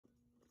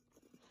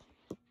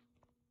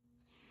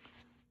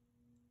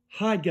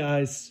Hi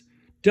guys,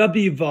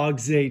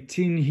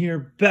 WVogs18 here,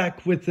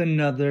 back with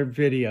another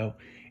video.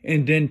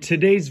 And in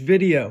today's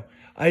video,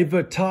 I have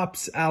a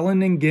Topps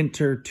Allen &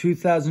 Ginter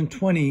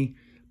 2020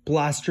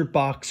 Blaster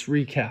Box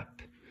recap.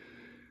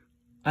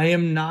 I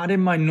am not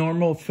in my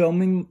normal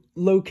filming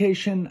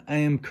location. I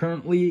am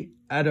currently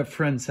at a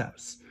friend's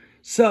house.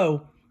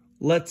 So,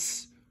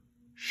 let's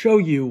show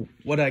you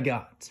what I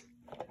got.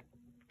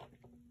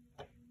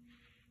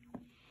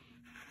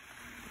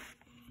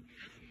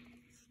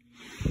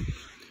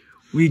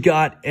 We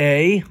got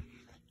a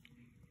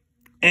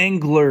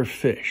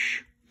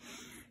anglerfish,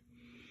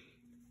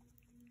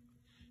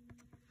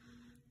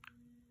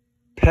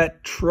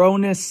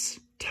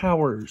 Petronas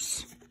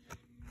Towers,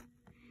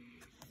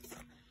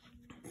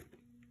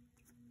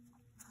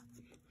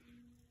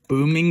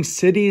 Booming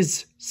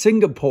Cities,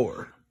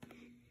 Singapore,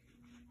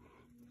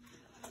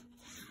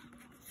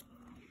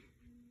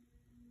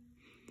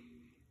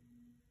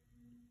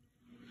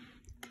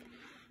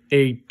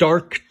 a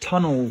dark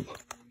tunnel,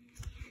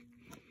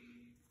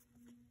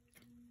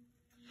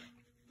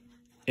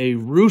 a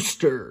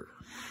rooster,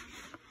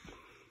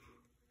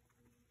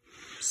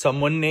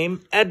 someone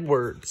named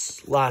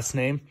Edwards, last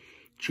name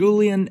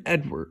Julian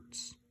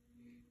Edwards,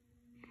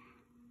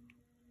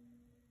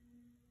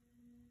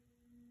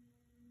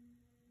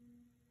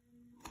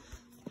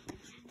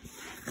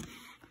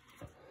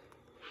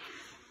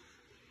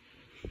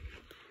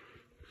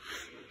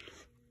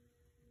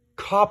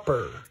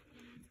 copper,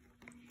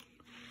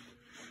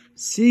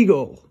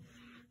 seagull,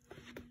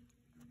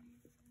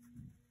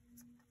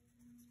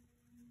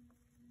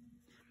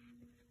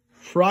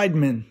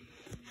 Friedman,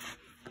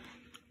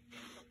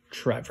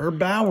 Trevor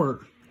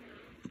Bauer,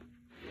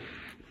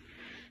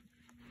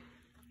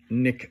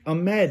 Nick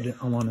Ahmed,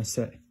 I want to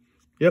say.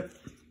 Yep,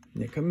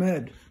 Nick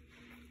Ahmed.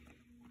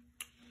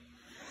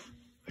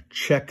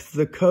 Check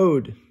the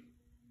code.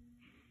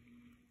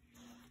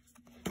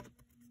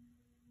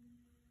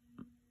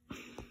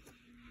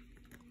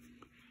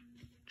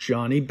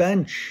 Johnny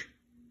Bench.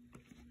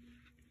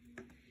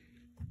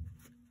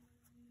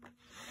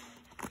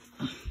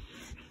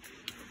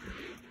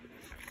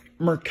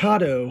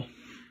 Mercado,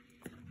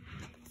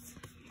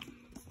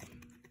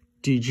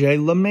 DJ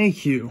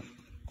LeMahieu,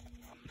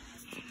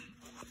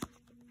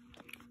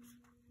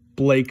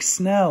 Blake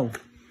Snell,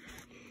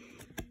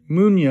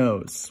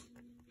 Munoz,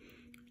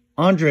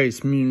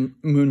 Andres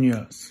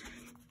Munoz,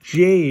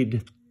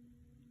 Jade,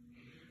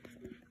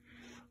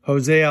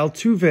 Jose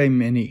Altuve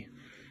Mini,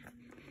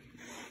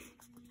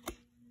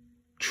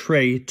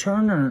 Trey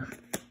Turner,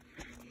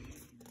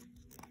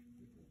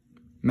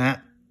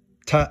 Matt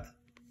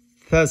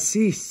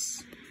Thassis,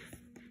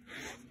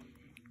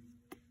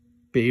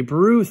 Babe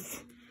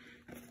Ruth,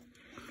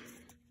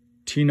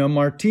 Tino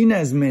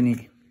Martinez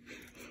Mini,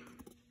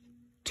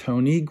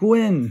 Tony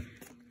Gwynn,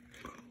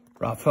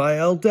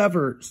 Rafael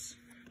Devers,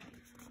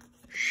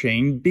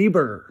 Shane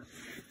Bieber,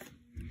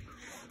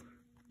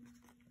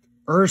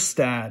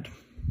 Erstad,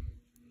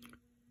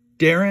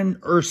 Darren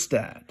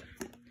Erstad,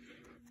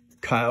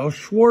 Kyle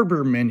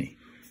Schwarber Mini,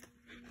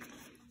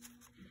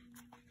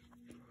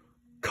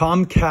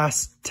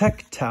 Comcast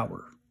Tech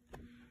Tower.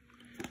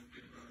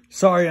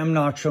 Sorry, I'm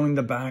not showing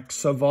the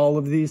backs of all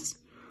of these.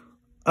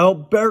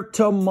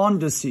 Alberto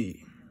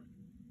Mondesi.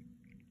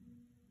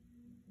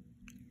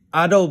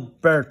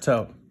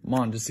 Adalberto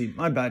Mondesi.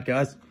 My bad,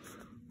 guys.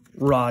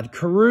 Rod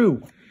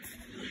Carew.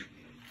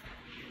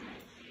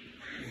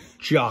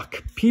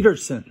 Jock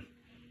Peterson.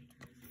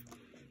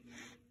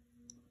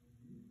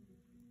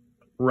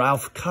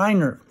 Ralph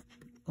Kiner,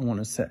 I want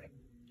to say.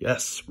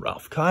 Yes,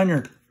 Ralph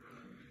Kiner.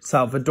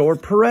 Salvador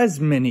Perez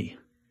Mini.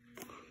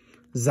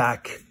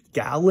 Zach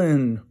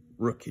Gallen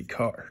rookie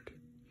card.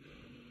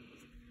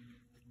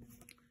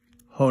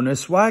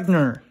 Honus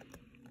Wagner.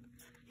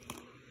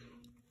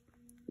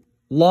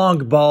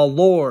 Long ball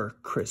lore,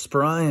 Chris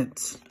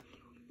Bryant.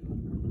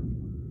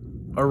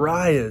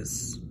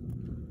 Arias.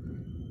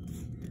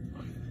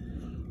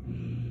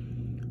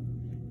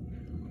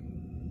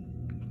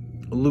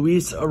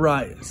 Luis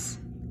Arias.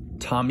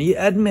 Tommy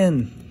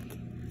Edman.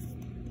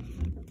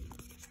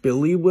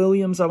 Billy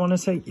Williams, I want to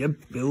say. Yep,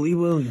 Billy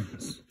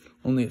Williams.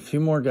 Only a few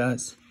more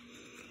guys.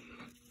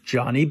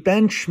 Johnny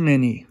Bench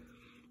Mini.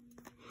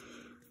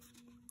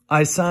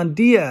 Isan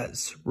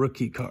Diaz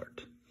rookie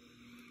card.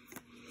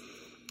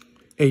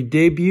 A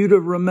debut to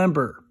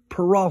remember,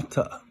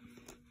 Peralta.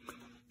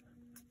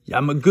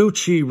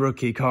 Yamaguchi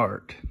rookie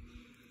card.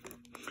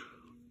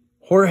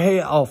 Jorge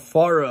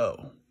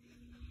Alfaro.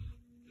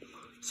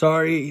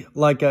 Sorry,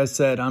 like I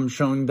said, I'm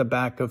showing the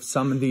back of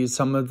some of these.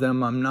 Some of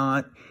them I'm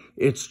not.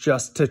 It's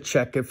just to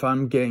check if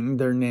I'm getting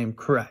their name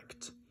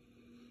correct.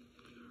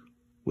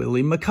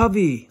 Willie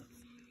McCovey.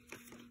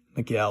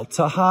 Miguel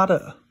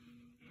Tejada.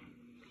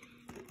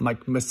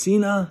 Mike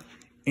Messina.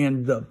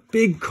 And the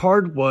big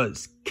card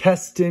was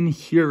Keston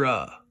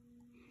Hiura.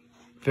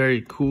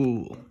 Very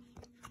cool.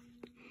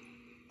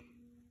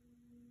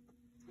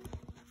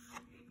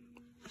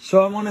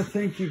 So I want to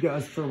thank you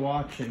guys for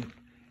watching.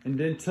 And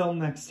until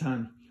next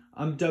time,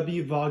 I'm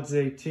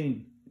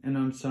WVogs18, and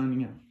I'm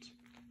signing out.